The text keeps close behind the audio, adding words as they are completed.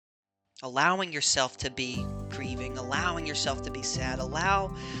allowing yourself to be grieving, allowing yourself to be sad.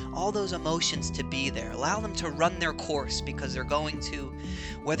 Allow all those emotions to be there. Allow them to run their course because they're going to,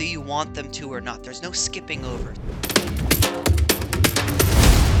 whether you want them to or not. There's no skipping over.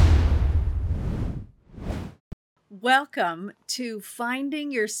 Welcome to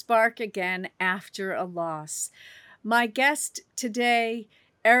Finding Your Spark Again After a Loss. My guest today,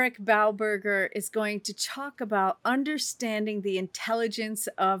 Eric Bauberger, is going to talk about understanding the intelligence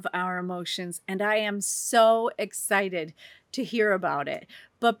of our emotions, and I am so excited to hear about it.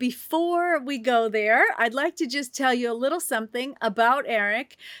 But before we go there, I'd like to just tell you a little something about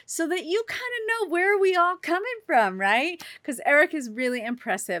Eric so that you kind of know where we all coming from, right? Because Eric is really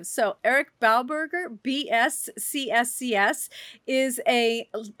impressive. So Eric Bauberger, BSCSCS, is a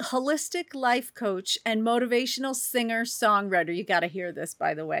holistic life coach and motivational singer-songwriter. You got to hear this,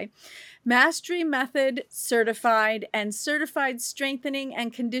 by the way. Mastery Method certified and certified strengthening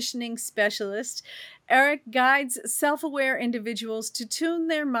and conditioning specialist. Eric guides self-aware individuals to tune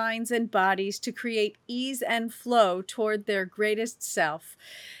their minds and bodies to create ease and flow toward their greatest self.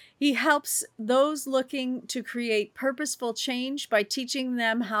 He helps those looking to create purposeful change by teaching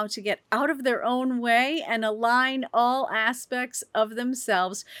them how to get out of their own way and align all aspects of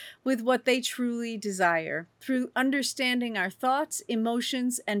themselves with what they truly desire. Through understanding our thoughts,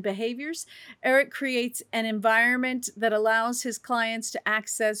 emotions, and behaviors, Eric creates an environment that allows his clients to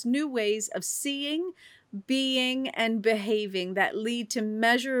access new ways of seeing, being, and behaving that lead to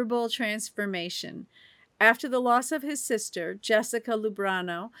measurable transformation. After the loss of his sister, Jessica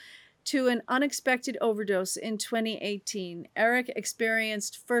Lubrano, to an unexpected overdose in 2018, Eric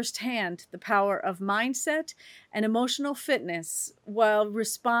experienced firsthand the power of mindset and emotional fitness while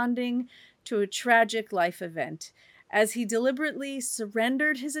responding to a tragic life event. As he deliberately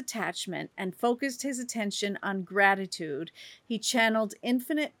surrendered his attachment and focused his attention on gratitude, he channeled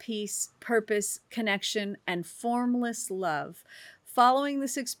infinite peace, purpose, connection, and formless love. Following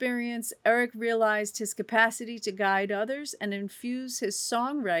this experience, Eric realized his capacity to guide others and infuse his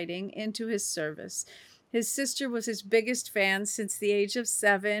songwriting into his service. His sister was his biggest fan since the age of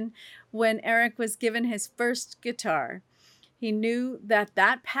 7 when Eric was given his first guitar. He knew that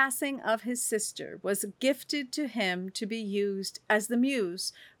passing of his sister was gifted to him to be used as the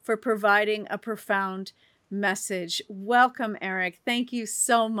muse for providing a profound message. Welcome, Eric. Thank you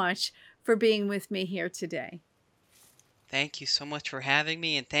so much for being with me here today. Thank you so much for having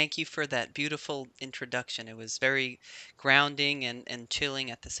me, and thank you for that beautiful introduction. It was very grounding and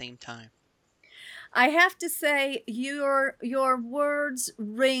chilling at the same time. I have to say your words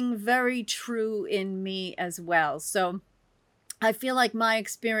ring very true in me as well. So I feel like my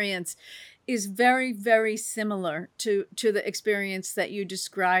experience is very, very similar to the experience that you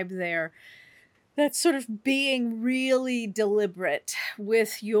described there. That's sort of being really deliberate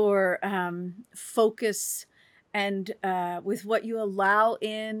with your focus and with what you allow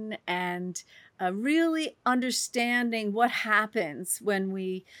in, and really understanding what happens when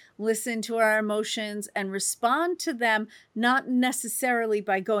we listen to our emotions and respond to them, not necessarily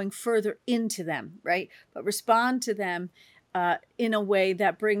by going further into them, right? But respond to them in a way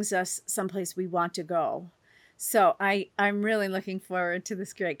that brings us someplace we want to go. So I'm really looking forward to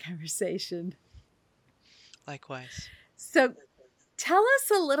this great conversation. Likewise. So tell us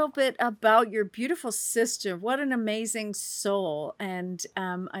a little bit about your beautiful sister. What an amazing soul. And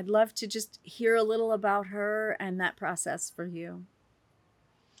I'd love to just hear a little about her and that process for you.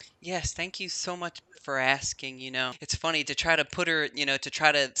 Yes, thank you so much for asking. It's funny to try to put her, to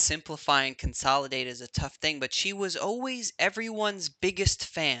try to simplify and consolidate is a tough thing, but she was always everyone's biggest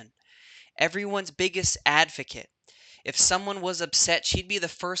fan, everyone's biggest advocate. If someone was upset, she'd be the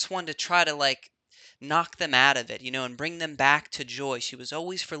first one to try to like knock them out of it, and bring them back to joy. She was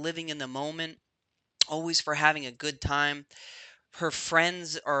always for living in the moment, always for having a good time. Her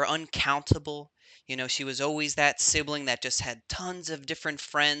friends are uncountable. She was always that sibling that just had tons of different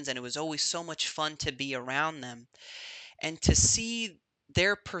friends, and it was always so much fun to be around them. And to see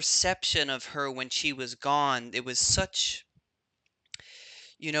their perception of her when she was gone, it was such,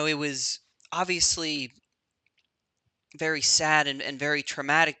 it was obviously very sad and very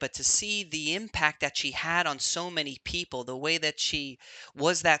traumatic, but to see the impact that she had on so many people, the way that she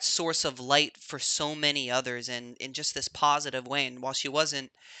was that source of light for so many others, and in just this positive way. And while she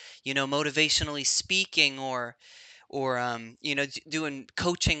wasn't, motivationally speaking or doing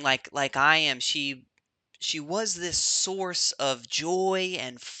coaching like I am, she was this source of joy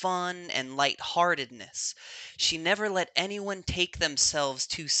and fun and lightheartedness. She never let anyone take themselves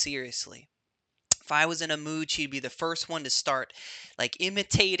too seriously. if I was in a mood, she'd be the first one to start like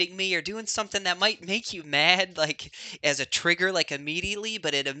imitating me or doing something that might make you mad, like as a trigger, like immediately,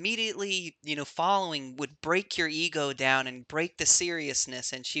 but it immediately, following would break your ego down and break the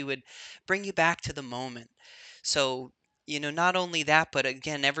seriousness, and she would bring you back to the moment. So, not only that, but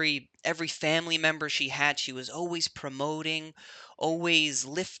again, every family member she had, she was always promoting, always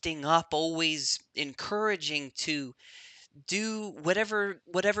lifting up, always encouraging to do whatever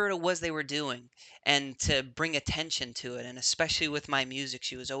it was they were doing, and to bring attention to it. And especially with my music,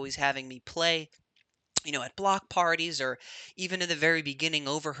 she was always having me play, at block parties, or even in the very beginning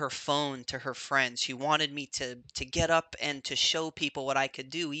over her phone to her friends. She wanted me to get up and to show people what I could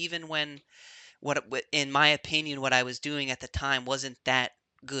do, even when in my opinion, what I was doing at the time wasn't that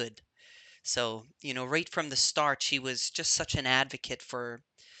good. So, right from the start, she was just such an advocate for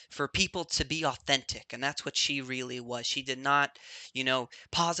people to be authentic, and that's what she really was. She did not,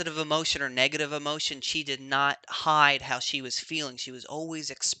 positive emotion or negative emotion, she did not hide how she was feeling. She was always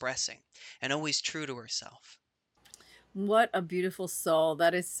expressing and always true to herself. What a beautiful soul.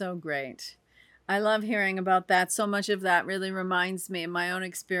 That is so great. I love hearing about that. So much of that really reminds me of my own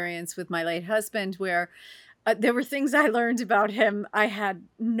experience with my late husband, where there were things I learned about him I had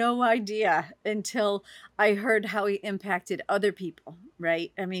no idea until I heard how he impacted other people,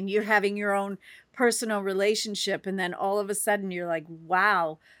 right? I mean, you're having your own personal relationship, and then all of a sudden you're like,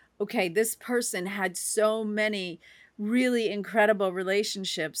 wow, okay, this person had so many really incredible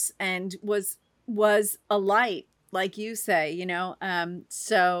relationships and was a light, like you say,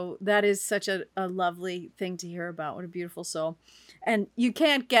 so that is such a lovely thing to hear about. What a beautiful soul. And you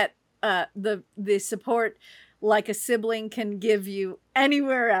can't get the support like a sibling can give you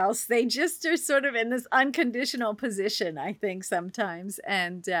anywhere else. They just are sort of in this unconditional position, I think, sometimes.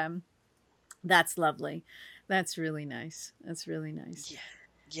 And that's lovely. That's really nice. That's really nice. Yeah.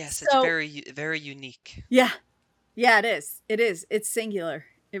 Yes, it's So, very unique. yeah, yeah, it is. It is. It's singular.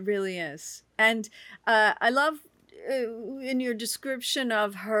 It really is. And I love in your description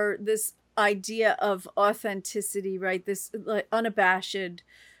of her this idea of authenticity, right? This like unabashed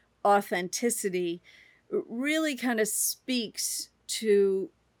authenticity really kind of speaks to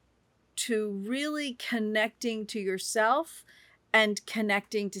really connecting to yourself and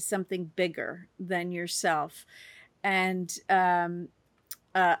connecting to something bigger than yourself. And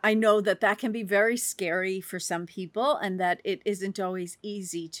I know that that can be very scary for some people, and that it isn't always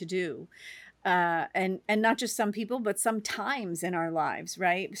easy to do. And not just some people, but sometimes in our lives,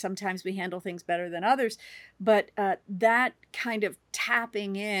 right? Sometimes we handle things better than others, but that kind of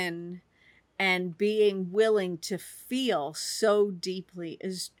tapping in and being willing to feel so deeply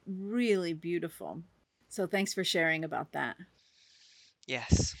is really beautiful. So thanks for sharing about that.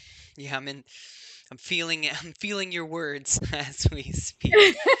 Yes. Yeah, I'm feeling your words as we speak.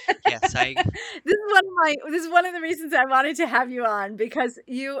 Yes, I This is one of the reasons I wanted to have you on, because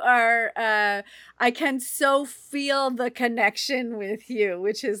you are I can so feel the connection with you,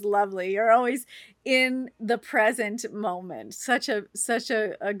 which is lovely. You're always in the present moment. Such a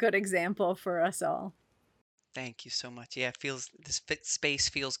good example for us all. thank you so much. Yeah, it feels this space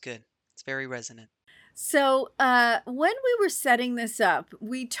feels good. It's very resonant. So, when we were setting this up,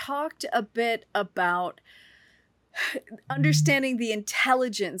 we talked a bit about understanding the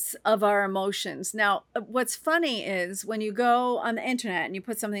intelligence of our emotions. Now, what's funny is when you go on the internet and you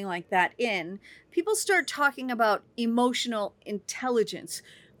put something like that in, people start talking about emotional intelligence,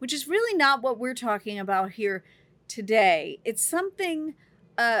 which is really not what we're talking about here today. It's something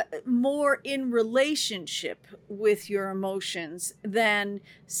more in relationship with your emotions than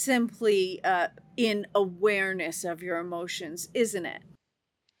simply in awareness of your emotions, isn't it?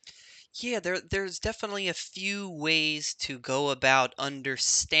 Yeah, there's definitely a few ways to go about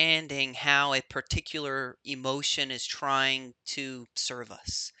understanding how a particular emotion is trying to serve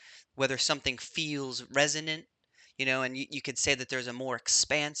us. Whether something feels resonant, and you could say that there's a more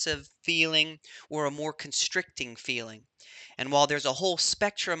expansive feeling or a more constricting feeling. And while there's a whole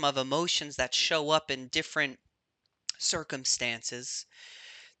spectrum of emotions that show up in different circumstances,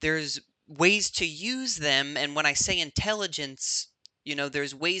 there's ways to use them. And when I say intelligence,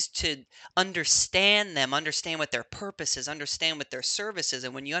 there's ways to understand them, understand what their purpose is, understand what their service is.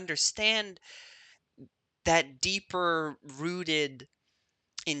 And when you understand that deeper rooted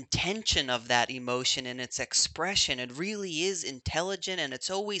intention of that emotion and its expression, it really is intelligent, and it's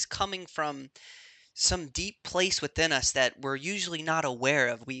always coming from some deep place within us that we're usually not aware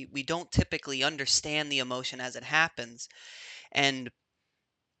of. We don't typically understand the emotion as it happens. And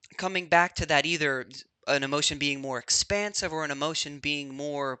coming back to that, either an emotion being more expansive or an emotion being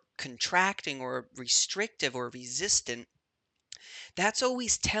more contracting or restrictive or resistant, That's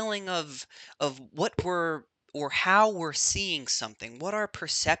always telling of what we're or how we're seeing something, what our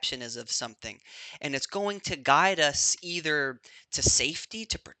perception is of something. And it's going to guide us either to safety,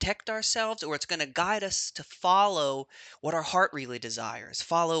 to protect ourselves, or it's going to guide us to follow what our heart really desires,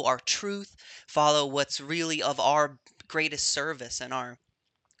 follow our truth, follow what's really of our greatest service and our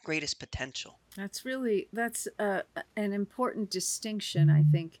greatest potential. That's an important distinction, I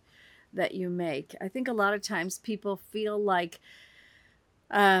think, that you make. I think a lot of times people feel like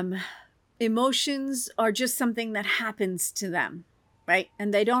um, emotions are just something that happens to them, right?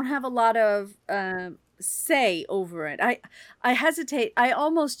 And they don't have a lot of say over it. I hesitate. I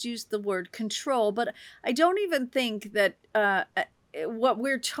almost used the word control, but I don't even think that what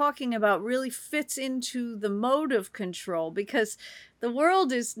we're talking about really fits into the mode of control, because the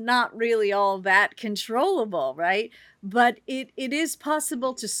world is not really all that controllable, right? But it is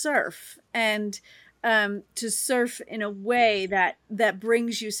possible to surf, and to surf in a way that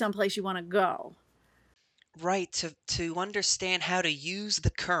brings you someplace you want to go. Right, to understand how to use the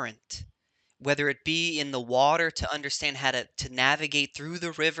current, whether it be in the water to understand how to navigate through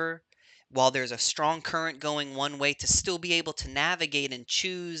the river while there's a strong current going one way, to still be able to navigate and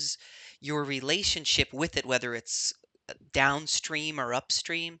choose your relationship with it, whether it's downstream or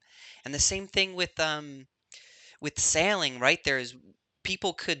upstream. And the same thing with sailing, right? There's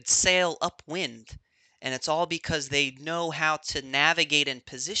people could sail upwind, and it's all because they know how to navigate and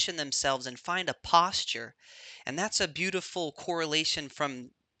position themselves and find a posture. And that's a beautiful correlation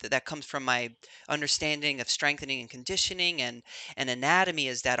that comes from my understanding of strengthening and conditioning and anatomy,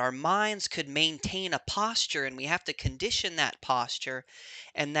 is that our minds could maintain a posture, and we have to condition that posture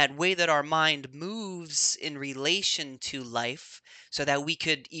and that way that our mind moves in relation to life, so that we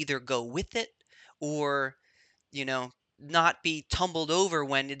could either go with it or, you know, not be tumbled over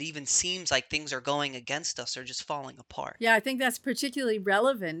when it even seems like things are going against us or just falling apart. Yeah, I think that's particularly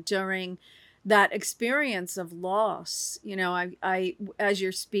relevant during that experience of loss. You know, as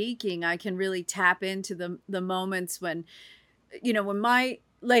you're speaking, I can really tap into the moments when, when my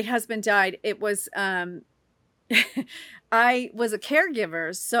late husband died. It was I was a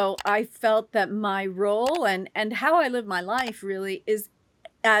caregiver, so I felt that my role and how I live my life really is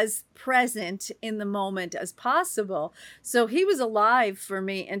as present in the moment as possible. So he was alive for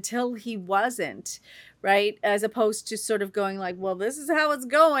me until he wasn't, right? As opposed to sort of going like, well, this is how it's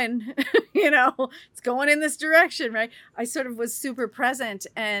going, it's going in this direction, right? I sort of was super present,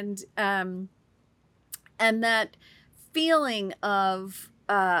 and that feeling of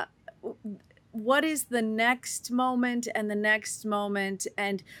what is the next moment and the next moment,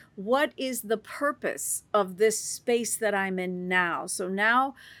 and what is the purpose of this space that I'm in now. So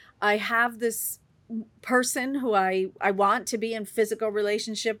now I have this person who I want to be in physical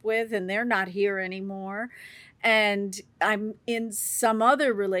relationship with, and they're not here anymore, and I'm in some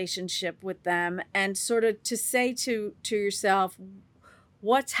other relationship with them, and sort of to say to yourself,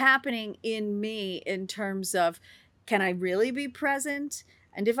 what's happening in me in terms of, can I really be present?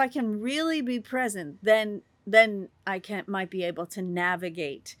 And if I can really be present, then I can might be able to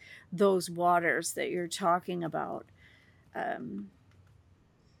navigate those waters that you're talking about. Um,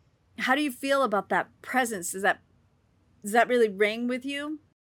 how do you feel about that presence? Does that really ring with you?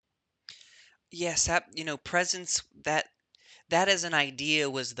 Yes, presence, that as an idea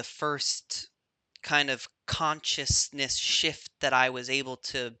was the first kind of consciousness shift that I was able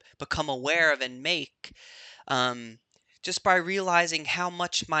to become aware of and make, um, just by realizing how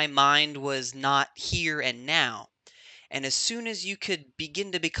much my mind was not here and now. And as soon as you could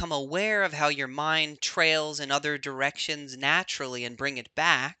begin to become aware of how your mind trails in other directions naturally and bring it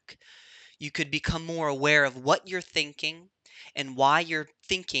back, you could become more aware of what you're thinking and why you're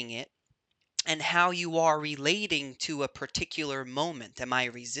thinking it and how you are relating to a particular moment. Am I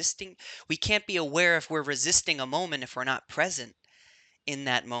resisting? We can't be aware if we're resisting a moment if we're not present in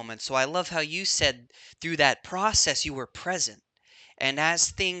that moment. So I love how you said through that process you were present. And as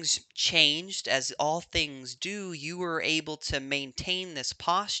things changed, as all things do, you were able to maintain this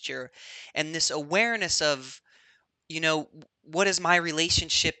posture and this awareness of, what is my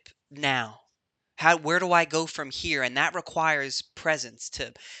relationship now? Where do I go from here? And that requires presence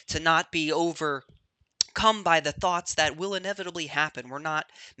to not be overcome by the thoughts that will inevitably happen. We're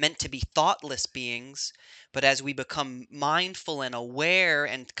not meant to be thoughtless beings, but as we become mindful and aware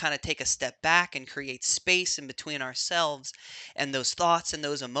and kind of take a step back and create space in between ourselves and those thoughts and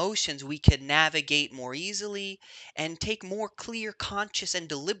those emotions, we can navigate more easily and take more clear, conscious, and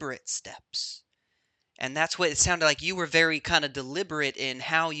deliberate steps. And that's what it sounded like. You were very kind of deliberate in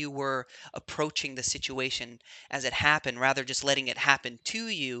how you were approaching the situation as it happened, rather just letting it happen to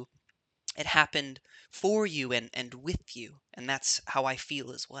you it happened for you and with you, and that's how I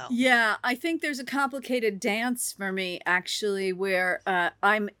feel as well. Yeah, I think there's a complicated dance for me actually where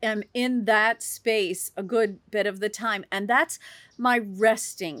I'm am in that space a good bit of the time, and that's my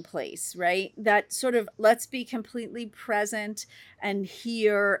resting place, right? That sort of let's be completely present and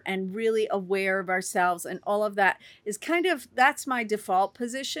here and really aware of ourselves, and all of that is kind of that's my default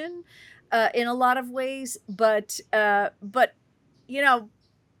position in a lot of ways, but you know,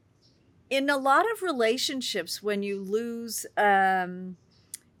 in a lot of relationships when you lose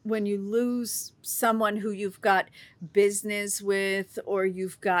someone who you've got business with, or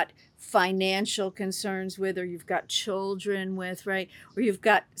you've got financial concerns with, or you've got children with, right? Or you've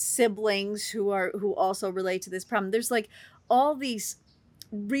got siblings who also relate to this problem. There's like all these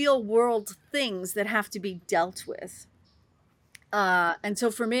real world things that have to be dealt with. And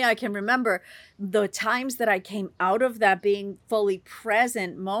so for me, I can remember the times that I came out of that being fully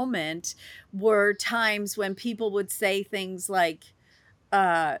present moment were times when people would say things like,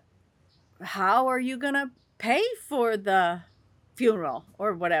 uh, how are you gonna pay for the funeral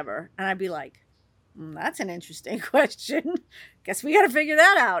or whatever? And I'd be like, "Mm, that's an interesting question. Guess we got to figure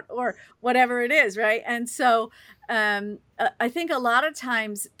that out," or whatever it is, right? And so I think a lot of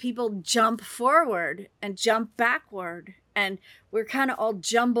times people jump forward and jump backward, and we're kind of all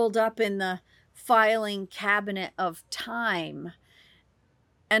jumbled up in the filing cabinet of time,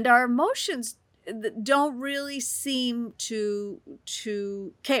 and our emotions don't really seem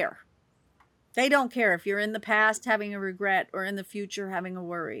to care. They don't care if you're in the past having a regret or in the future having a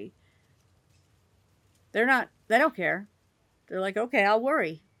worry. They don't care. They're like, "Okay, I'll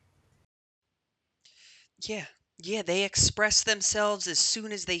worry." Yeah. Yeah, they express themselves as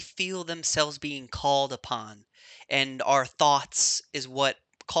soon as they feel themselves being called upon. And our thoughts is what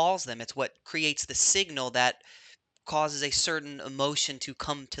calls them. It's what creates the signal that causes a certain emotion to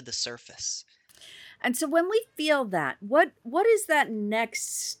come to the surface. And so when we feel that, what is that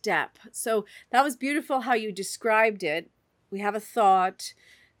next step? So that was beautiful how you described it. We have a thought,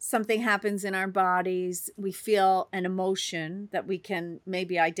 something happens in our bodies, we feel an emotion that we can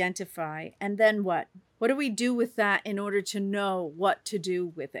maybe identify, and then what? What do we do with that in order to know what to do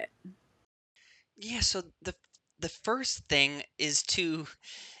with it? Yeah, so the first thing is to,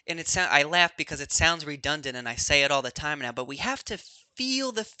 and I laugh because it sounds redundant and I say it all the time now, but we have to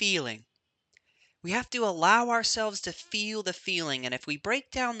feel the feeling. We have to allow ourselves to feel the feeling. And if we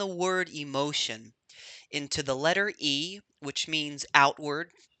break down the word emotion into the letter E, which means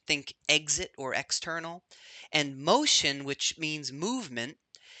outward, think exit or external, and motion, which means movement,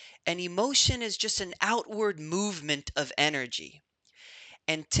 and emotion is just an outward movement of energy.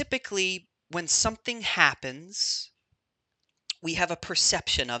 And typically, when something happens, we have a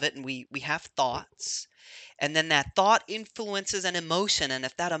perception of it and we have thoughts. And then that thought influences an emotion. And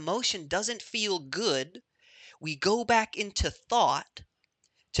if that emotion doesn't feel good, we go back into thought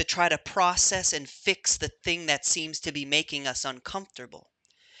to try to process and fix the thing that seems to be making us uncomfortable.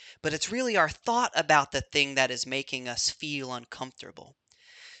 But it's really our thought about the thing that is making us feel uncomfortable.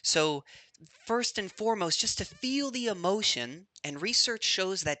 So, first and foremost, just to feel the emotion, and research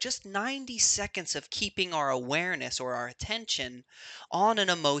shows that just 90 seconds of keeping our awareness or our attention on an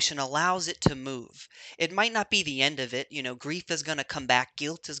emotion allows it to move. It might not be the end of it. Grief is going to come back,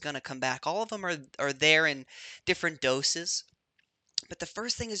 guilt is going to come back. All of them are there in different doses. But the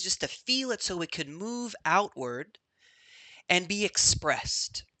first thing is just to feel it so it could move outward and be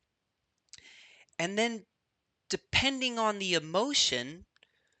expressed. And then, depending on the emotion,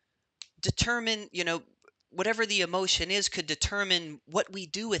 determine, whatever the emotion is, could determine what we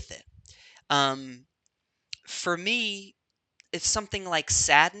do with it. Um, for me, if something like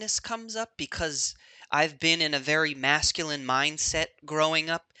sadness comes up, because I've been in a very masculine mindset growing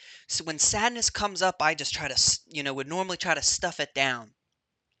up, so when sadness comes up, I just try to, would normally try to stuff it down.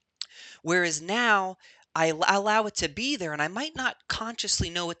 Whereas now, allow it to be there, and I might not consciously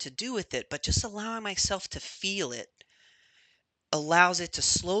know what to do with it, but just allowing myself to feel it allows it to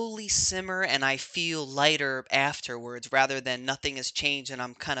slowly simmer, and I feel lighter afterwards rather than nothing has changed and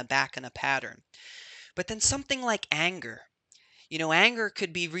I'm kind of back in a pattern. But then something like anger. Anger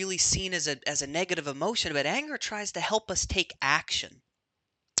could be really seen as a negative emotion, but anger tries to help us take action.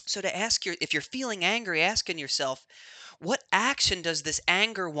 So if you're feeling angry, asking yourself, what action does this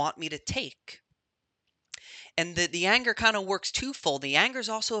anger want me to take? And the anger kind of works twofold. The anger is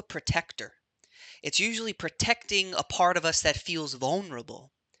also a protector. It's usually protecting a part of us that feels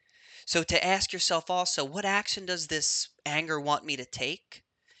vulnerable. So to ask yourself also, what action does this anger want me to take?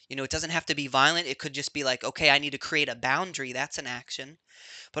 It doesn't have to be violent. It could just be like, okay, I need to create a boundary. That's an action.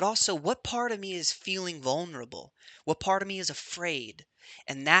 But also, what part of me is feeling vulnerable? What part of me is afraid?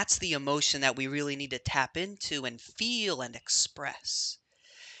 And that's the emotion that we really need to tap into and feel and express.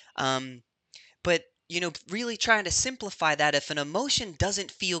 Um, but really trying to simplify that, if an emotion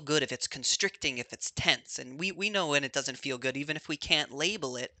doesn't feel good, if it's constricting, if it's tense, and we know when it doesn't feel good, even if we can't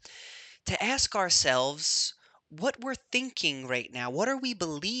label it, to ask ourselves what we're thinking right now. What are we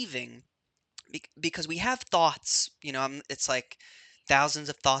believing? Because we have thoughts, it's like thousands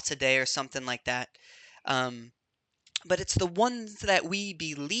of thoughts a day or something like that. Um, but it's the ones that we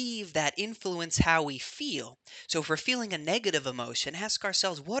believe that influence how we feel. So if we're feeling a negative emotion, ask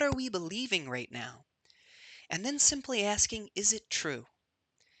ourselves, what are we believing right now? And then simply asking, is it true?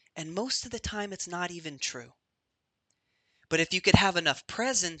 And most of the time, it's not even true. But if you could have enough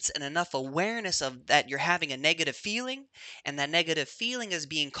presence and enough awareness of that you're having a negative feeling, and that negative feeling is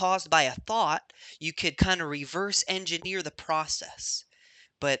being caused by a thought, you could kind of reverse engineer the process.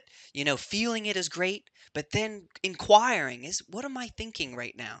 But, feeling it is great, but then inquiring is, what am I thinking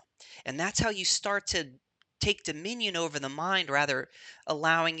right now? And that's how you start to take dominion over the mind, rather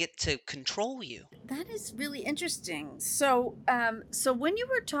allowing it to control you. That is really interesting. So when you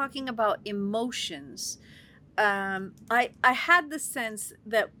were talking about emotions, I had the sense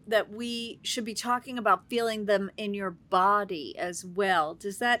that we should be talking about feeling them in your body as well.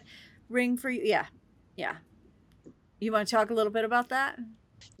 Does that ring for you? Yeah, yeah. You want to talk a little bit about that?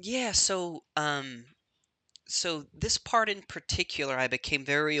 Yeah, so this part in particular, I became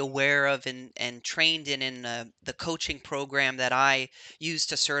very aware of and trained in the coaching program that I used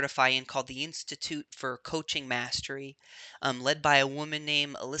to certify in, called the Institute for Coaching Mastery, led by a woman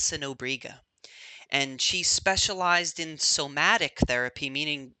named Alyssa Nobrega. And she specialized in somatic therapy,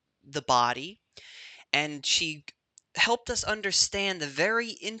 meaning the body, and she helped us understand the very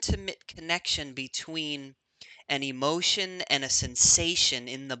intimate connection between an emotion and a sensation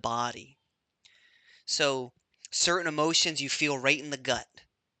in the body. So, certain emotions you feel right in the gut.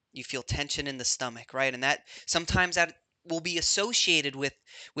 You feel tension in the stomach, right? And that sometimes that will be associated with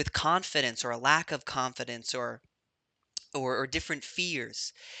confidence or a lack of confidence, or different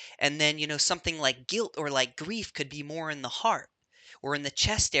fears. And then, something like guilt or like grief could be more in the heart, or in the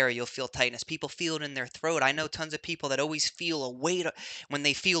chest area. You'll feel tightness. People feel it in their throat. I know tons of people that always feel a weight when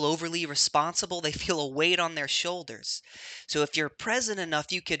they feel overly responsible, they feel a weight on their shoulders. So if you're present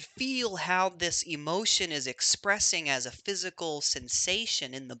enough, you could feel how this emotion is expressing as a physical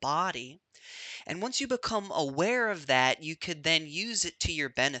sensation in the body. And once you become aware of that, you could then use it to your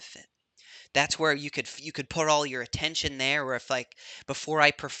benefit. That's where you could put all your attention there. Or if, like, before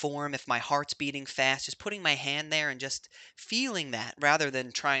I perform, if my heart's beating fast, just putting my hand there and just feeling that, rather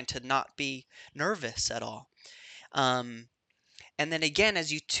than trying to not be nervous at all. um, and then again,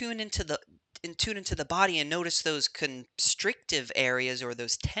 as you tune into the body and notice those constrictive areas or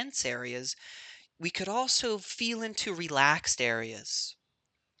those tense areas, we could also feel into relaxed areas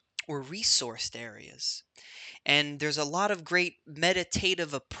or resourced areas. And there's a lot of great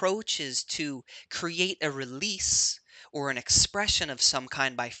meditative approaches to create a release or an expression of some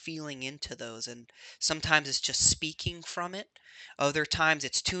kind by feeling into those. And sometimes it's just speaking from it. Other times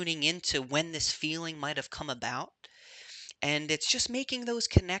it's tuning into when this feeling might have come about. And it's just making those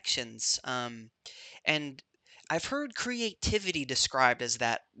connections. And I've heard creativity described as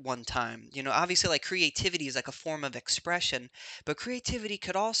that one time. Obviously, like, creativity is like a form of expression, but creativity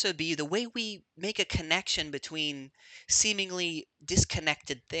could also be the way we make a connection between seemingly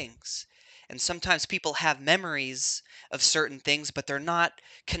disconnected things. And sometimes people have memories of certain things, but they're not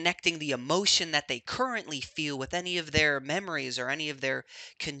connecting the emotion that they currently feel with any of their memories or any of their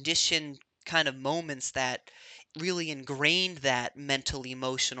conditioned kind of moments that really ingrained that mental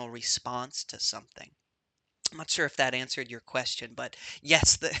emotional response to something. I'm not sure if that answered your question, but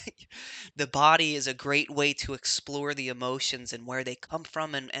yes, the the body is a great way to explore the emotions and where they come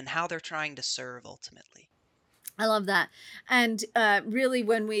from, and how they're trying to serve ultimately. I love that. And really,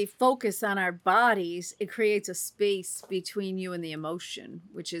 when we focus on our bodies, it creates a space between you and the emotion,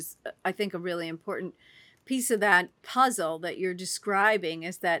 which is, I think, a really important piece of that puzzle that you're describing.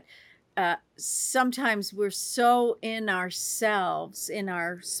 Is that sometimes we're so in ourselves, in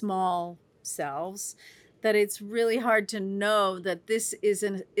our small selves, that it's really hard to know that this is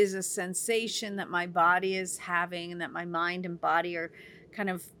a sensation that my body is having, and that my mind and body are kind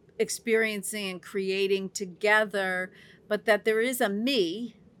of experiencing and creating together, but that there is a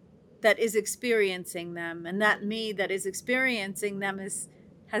me that is experiencing them, and that me that is experiencing them is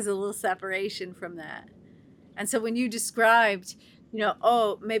has a little separation from that. And so when you described,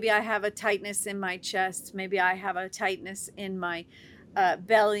 oh, maybe I have a tightness in my chest, maybe I have a tightness in my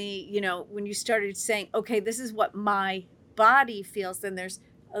belly, when you started saying, okay, this is what my body feels, then there's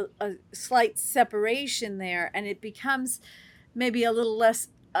a slight separation there, and it becomes maybe a little less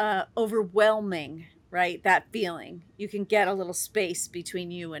overwhelming, right? That feeling. You can get a little space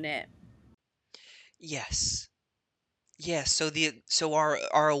between you and it. Yes. Yes, so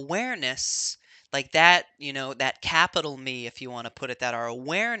our awareness, like that, that capital me, if you want to put it that, our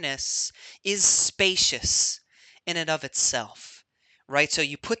awareness is spacious in and of itself. Right? So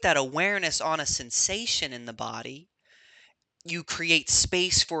you put that awareness on a sensation in the body, you create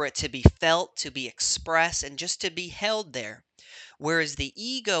space for it to be felt, to be expressed, and just to be held there. Whereas the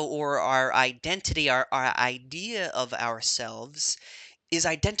ego, or our identity, our idea of ourselves, is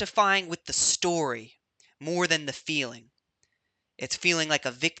identifying with the story more than the feeling. It's feeling like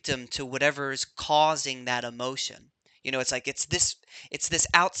a victim to whatever's causing that emotion. It's like it's this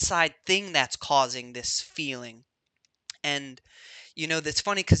outside thing that's causing this feeling. And that's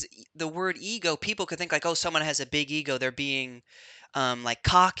funny because the word ego, people could think like, oh, someone has a big ego, they're being like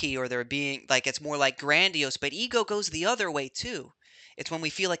cocky, or they're being like, it's more like grandiose. But ego goes the other way too. It's when we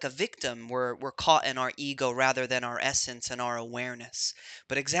feel like a victim, we're caught in our ego rather than our essence and our awareness.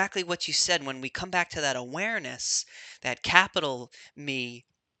 But exactly what you said, when we come back to that awareness, that capital me,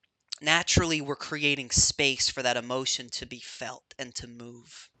 naturally we're creating space for that emotion to be felt and to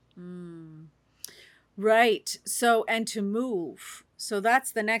move. Mm. Right. So, and to move. So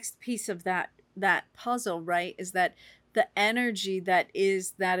that's the next piece of that puzzle, right? Is that the energy that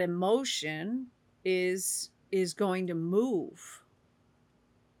is that emotion is going to move.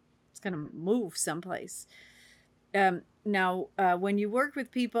 It's going to move someplace. Now, when you work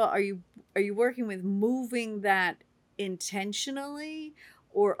with people, are you working with moving that intentionally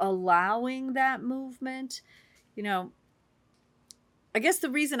or allowing that movement? You know, I guess the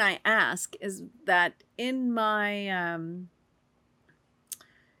reason I ask is that in my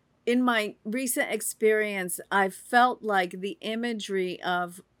recent experience, I felt like the imagery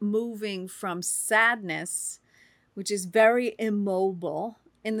of moving from sadness, which is very immobile,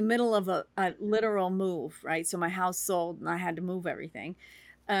 in the middle of a literal move, right? So my house sold and I had to move everything.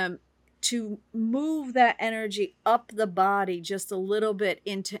 Um, to move that energy up the body just a little bit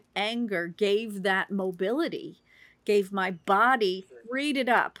into anger gave that mobility, gave my body, freed it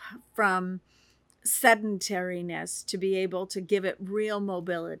up from sedentariness to be able to give it real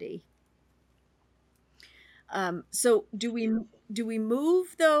mobility. So do we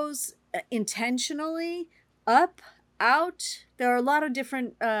move those intentionally up, out? There are a lot of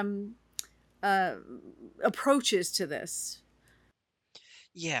different uh, approaches to this.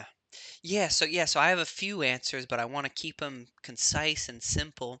 Yeah. Yeah, so I have a few answers, but I want to keep them concise and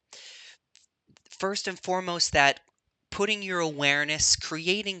simple. First and foremost, that putting your awareness,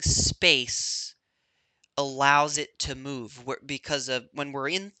 creating space, allows it to move, because of when we're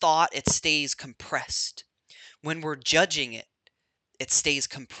in thought, it stays compressed. When we're judging it, it stays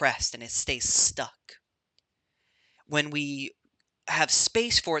compressed and it stays stuck. When we have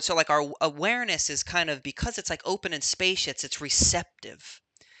space for it, so like our awareness is kind of, because it's like open and spacious, it's receptive.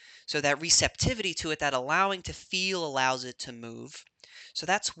 So that receptivity to it, that allowing to feel, allows it to move. So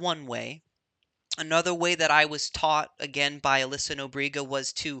that's one way. Another way that I was taught, again by Alyssa Nobriga,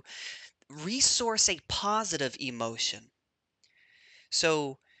 was to resource a positive emotion.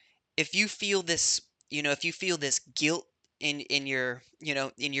 So if you feel this, if you feel this guilt in your,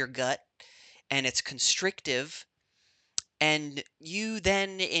 in your gut, and it's constrictive, and you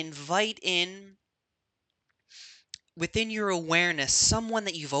then invite in, within your awareness, someone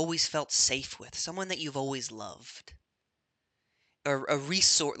that you've always felt safe with, someone that you've always loved, a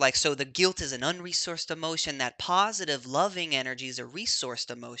resource. Like, so the guilt is an unresourced emotion, that positive loving energy is a resourced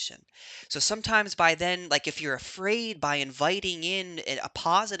emotion. So sometimes, by then, like if you're afraid, by inviting in a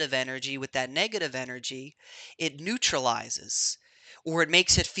positive energy with that negative energy, it neutralizes, or it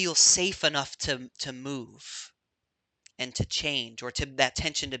makes it feel safe enough to move and to change, or to that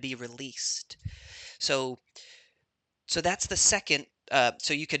tension to be released. So so that's the second.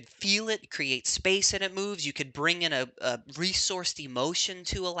 So you could feel it, create space, and it moves. You could bring in a resourced emotion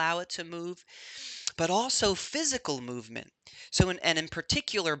to allow it to move, but also physical movement. And in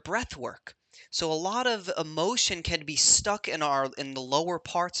particular, breath work. So a lot of emotion can be stuck in the lower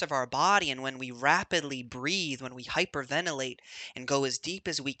parts of our body, and when we rapidly breathe, when we hyperventilate and go as deep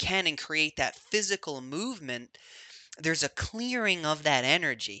as we can and create that physical movement, there's a clearing of that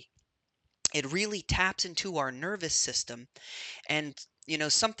energy. It really taps into our nervous system. And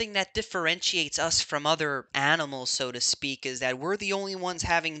something that differentiates us from other animals, so to speak, is that we're the only ones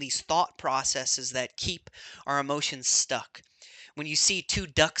having these thought processes that keep our emotions stuck. When you see two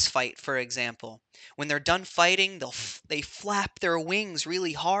ducks fight, for example, When they're done fighting, they flap their wings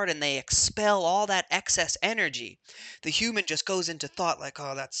really hard and they expel all that excess energy. The human just goes into thought like,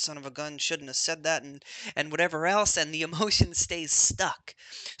 "Oh, that son of a gun shouldn't have said that," and whatever else, and the emotion stays stuck.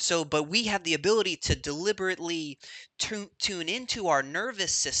 So, but we have the ability to deliberately tune into our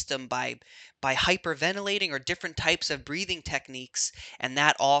nervous system by hyperventilating or different types of breathing techniques, and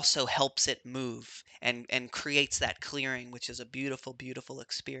that also helps it move and creates that clearing, which is a beautiful, beautiful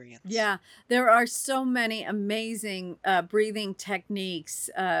experience. Yeah, there are so many amazing, breathing techniques,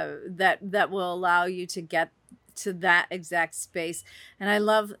 that will allow you to get to that exact space, and I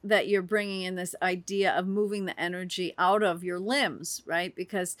love that you're bringing in this idea of moving the energy out of your limbs, right?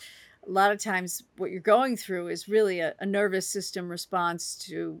 Because a lot of times what you're going through is really a nervous system response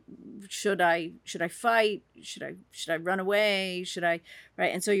to, should I fight? Should I run away? Should I,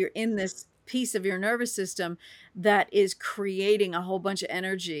 right? And so you're in this piece of your nervous system that is creating a whole bunch of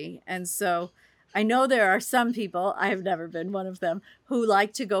energy. And so I know there are some people, I have never been one of them, who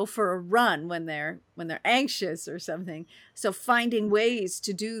like to go for a run when they're anxious or something. So finding ways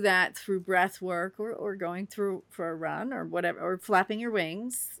to do that through breath work, or going through for a run or whatever, or flapping your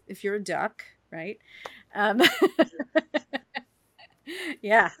wings if you're a duck, right? Um,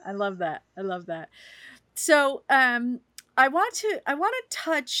 yeah, I love that. I love that. So, I want to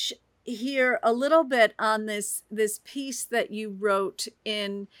touch here a little bit on this piece that you wrote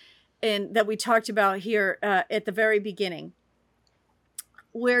in that we talked about here, at the very beginning,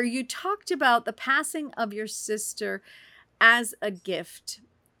 where you talked about the passing of your sister as a gift.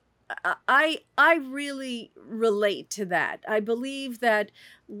 I really relate to that. I believe that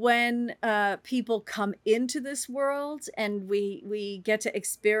when, people come into this world and we get to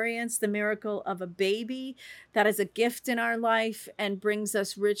experience the miracle of a baby, that is a gift in our life and brings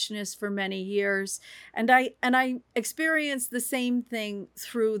us richness for many years. And I experience the same thing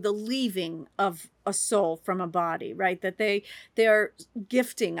through the leaving of a soul from a body, right? That they're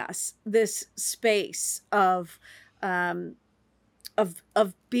gifting us this space um,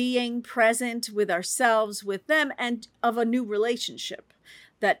 of being present with ourselves, with them, and of a new relationship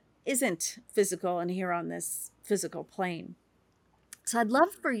that isn't physical and here on this physical plane. So I'd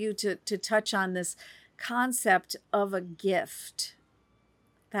love for you to touch on this concept of a gift,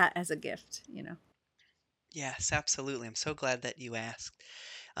 that as a gift, you know. Yes, absolutely. I'm so glad that you asked.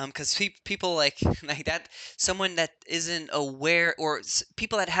 Because people like like that, someone that isn't aware, or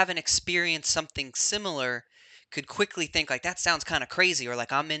people that haven't experienced something similar, could quickly think like that sounds kind of crazy, or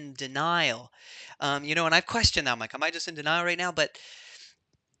like I'm in denial. And I've questioned that. I'm like, am I just in denial right now? But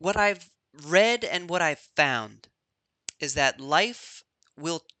what I've read and what I've found is that life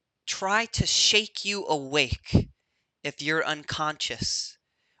will try to shake you awake if you're unconscious,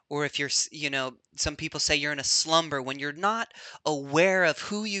 or if some people say you're in a slumber when you're not aware of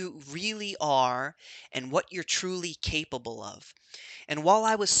who you really are and what you're truly capable of. And while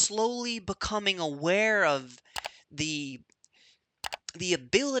I was slowly becoming aware of the the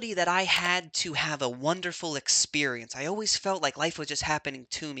ability that I had to have a wonderful experience, I always felt like life was just happening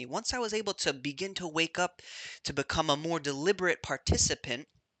to me. Once I was able to begin to wake up to become a more deliberate participant,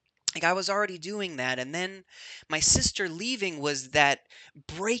 like I was already doing that, and then my sister leaving was that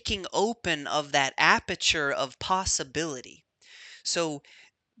breaking open of that aperture of possibility. So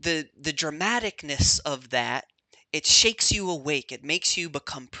the dramaticness of that, it shakes you awake. It makes you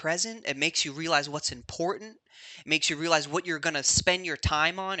become present. It makes you realize what's important. It makes you realize what you're going to spend your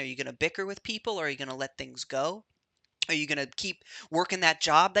time on. Are you going to bicker with people, or are you going to let things go? Are you going to keep working that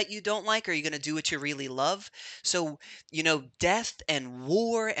job that you don't like? Or are you going to do what you really love? So, death and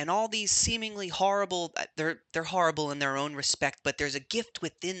war and all these seemingly horrible, they're horrible in their own respect, but there's a gift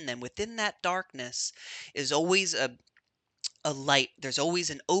within them. Within that darkness is always a light. There's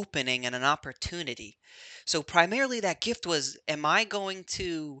always an opening and an opportunity. So primarily that gift was, am I going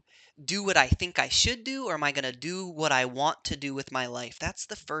to do what I think I should do, or am I going to do what I want to do with my life? That's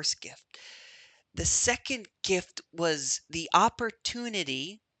the first gift. The second gift was the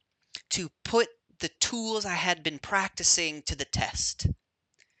opportunity to put the tools I had been practicing to the test.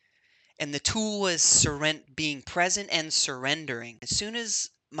 And the tool was being present and surrendering. As soon as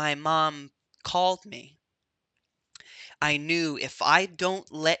my mom called me, I knew if I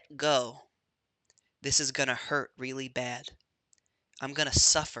don't let go, this is going to hurt really bad. I'm going to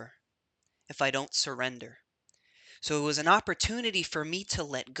suffer if I don't surrender. So it was an opportunity for me to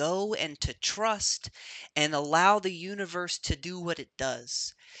let go and to trust and allow the universe to do what it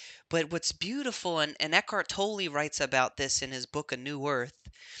does. But what's beautiful, and Eckhart Tolle writes about this in his book A New Earth,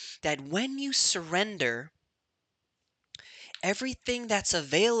 that when you surrender, everything that's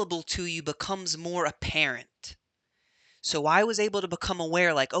available to you becomes more apparent. So I was able to become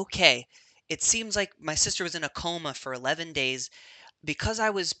aware, like, okay, it seems like my sister was in a coma for 11 days. Because I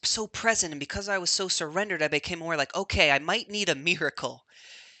was so present and because I was so surrendered, I became more like, okay, I might need a miracle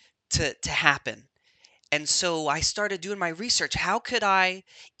to happen. And so I started doing my research. How could I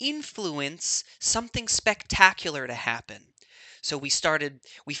influence something spectacular to happen? So we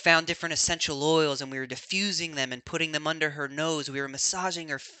found different essential oils and we were diffusing them and putting them under her nose. We were massaging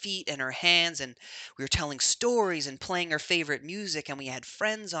her feet and her hands and we were telling stories and playing her favorite music and we had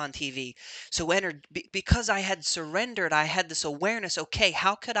friends on TV. So because I had surrendered, I had this awareness, okay,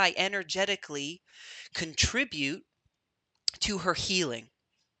 how could I energetically contribute to her healing?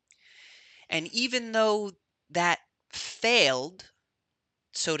 And even though that failed,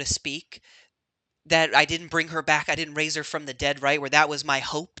 so to speak, that I didn't bring her back, I didn't raise her from the dead, right? Where that was my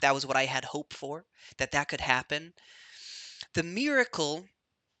hope, that was what I had hope for, that that could happen. The miracle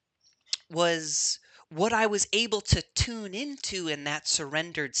was what I was able to tune into in that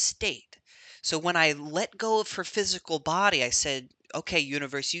surrendered state. So when I let go of her physical body, I said, okay,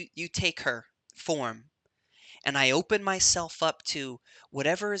 universe, you take her form. And I open myself up to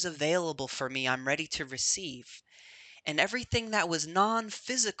whatever is available for me, I'm ready to receive. And everything that was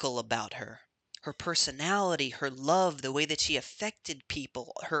non-physical about her, her personality, her love, the way that she affected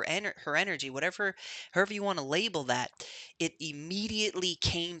people, her energy, whatever, however you want to label that, it immediately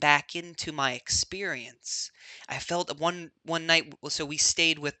came back into my experience. I felt one night, so we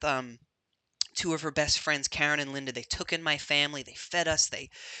stayed with two of her best friends, Karen and Linda. They took in my family, they fed us, they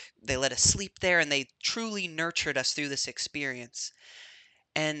let us sleep there, and they truly nurtured us through this experience.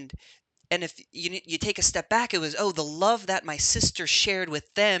 And if you take a step back, it was, oh, the love that my sister shared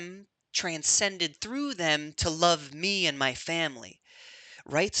with them transcended through them to love me and my family,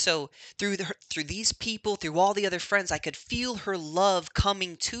 right? So through these people, through all the other friends, I could feel her love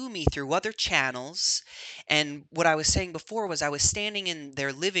coming to me through other channels. And what I was saying before was I was standing in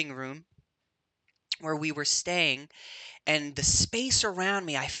their living room where we were staying, and the space around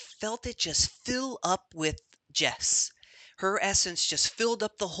me, I felt it just fill up with Jess. Her essence just filled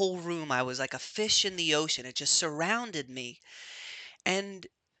up the whole room. I was like a fish in the ocean. It just surrounded me. And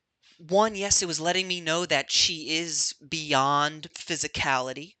one, yes, it was letting me know that she is beyond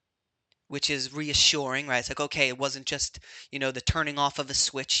physicality, which is reassuring, right? It's like, okay, it wasn't just, the turning off of a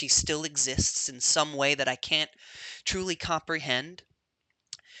switch. She still exists in some way that I can't truly comprehend.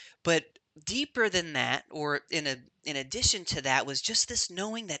 But deeper than that, or in addition to that, was just this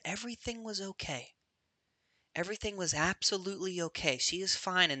knowing that everything was okay. Everything was absolutely okay. She is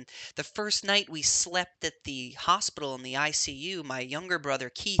fine. And the first night we slept at the hospital in the ICU, my younger brother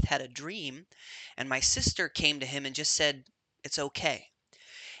Keith had a dream, and my sister came to him and just said, "It's okay."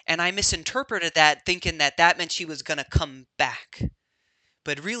 And I misinterpreted that, thinking that that meant she was going to come back.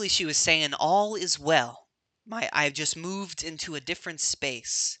 But really, she was saying, "All is well. I've just moved into a different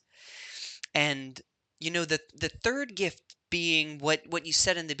space." And the third gift being what you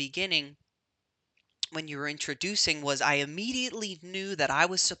said in the beginning when you were introducing was I immediately knew that I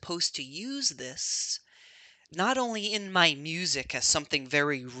was supposed to use this not only in my music as something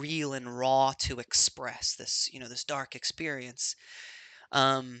very real and raw to express this dark experience,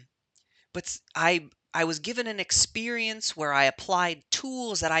 um, but I was given an experience where I applied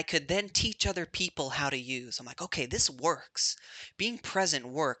tools that I could then teach other people how to use. I'm like, okay, this works. Being present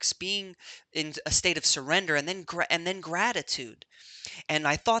works. Being in a state of surrender and then gratitude. And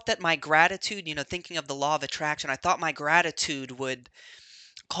I thought that my gratitude, thinking of the law of attraction, I thought my gratitude would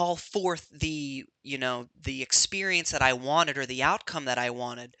call forth the experience that I wanted or the outcome that I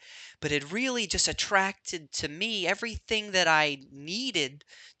wanted. But it really just attracted to me everything that I needed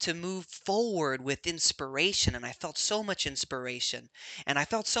to move forward with inspiration. And I felt so much inspiration and I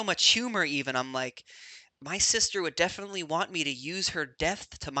felt so much humor even. I'm like, my sister would definitely want me to use her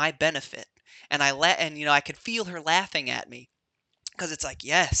death to my benefit. And I could feel her laughing at me because it's like,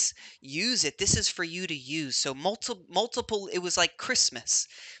 yes, use it. This is for you to use. So multiple, it was like Christmas,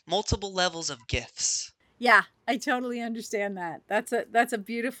 multiple levels of gifts. Yeah, I totally understand that. That's a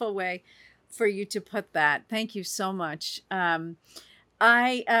beautiful way for you to put that. Thank you so much. I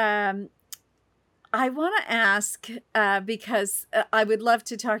I want to ask because I would love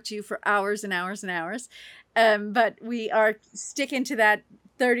to talk to you for hours and hours and hours, but we are sticking to that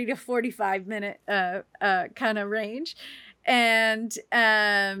 30 to 45 minute kind of range, and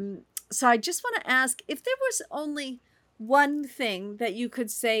so I just want to ask if there was only one thing that you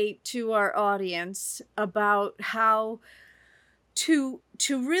could say to our audience about how to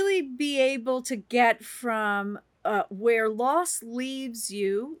really be able to get from where loss leaves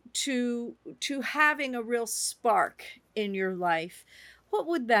you to having a real spark in your life, what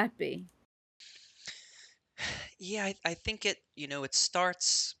would that be? Yeah, I think it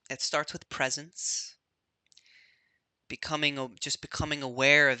starts with presence, just becoming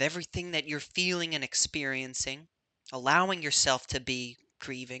aware of everything that you're feeling and experiencing, allowing yourself to be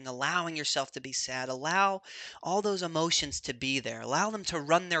grieving, allowing yourself to be sad, allow all those emotions to be there, allow them to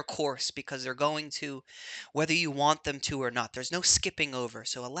run their course because they're going to, whether you want them to or not. There's no skipping over.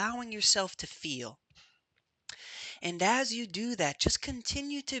 So allowing yourself to feel. And as you do that, just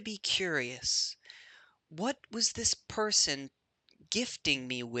continue to be curious. What was this person gifting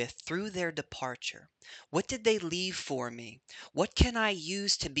me with through their departure? What did they leave for me? What can I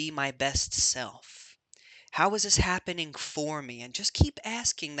use to be my best self? How is this happening for me? And just keep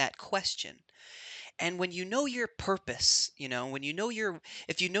asking that question. And when you know your purpose, when you know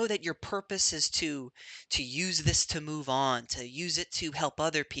if you know that your purpose is to use this to move on, to use it to help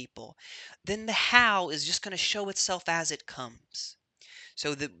other people, then the how is just going to show itself as it comes.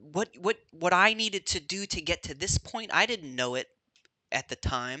 So the what I needed to do to get to this point, I didn't know it at the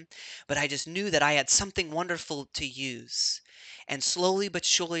time, but I just knew that I had something wonderful to use. And slowly but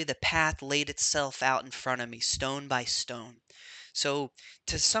surely, the path laid itself out in front of me, stone by stone. So,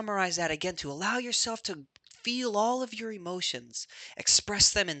 to summarize that again, to allow yourself to feel all of your emotions, express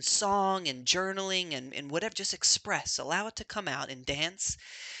them in song and journaling and whatever, just express, allow it to come out and dance,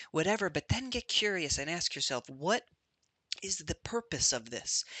 whatever, but then get curious and ask yourself, what is the purpose of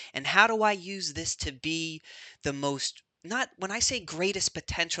this? And how do I use this to be the most, not when I say greatest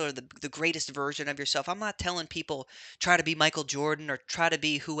potential or the greatest version of yourself, I'm not telling people try to be Michael Jordan or try to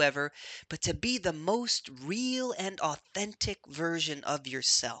be whoever, but to be the most real and authentic version of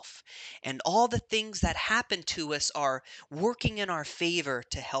yourself. And all the things that happen to us are working in our favor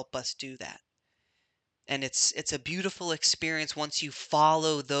to help us do that. And it's a beautiful experience once you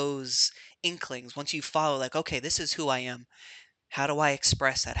follow those inklings, once you follow like, okay, this is who I am. How do I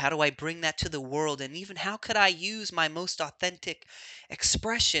express that? How do I bring that to the world? And even how could I use my most authentic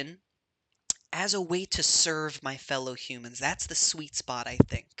expression as a way to serve my fellow humans? That's the sweet spot, I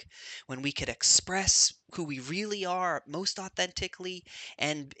think, when we could express who we really are most authentically.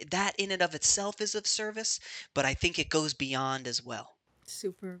 And that in and of itself is of service, but I think it goes beyond as well.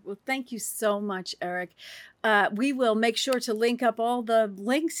 Super. Well, thank you so much, Eric. We will make sure to link up all the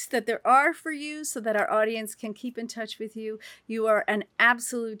links that there are for you so that our audience can keep in touch with you. You are an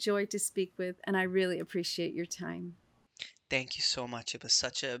absolute joy to speak with, and I really appreciate your time. Thank you so much. It was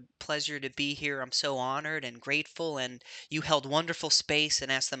such a pleasure to be here. I'm so honored and grateful, and you held wonderful space and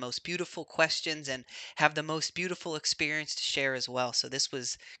asked the most beautiful questions and have the most beautiful experience to share as well. So this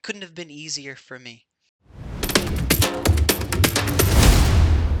was couldn't have been easier for me.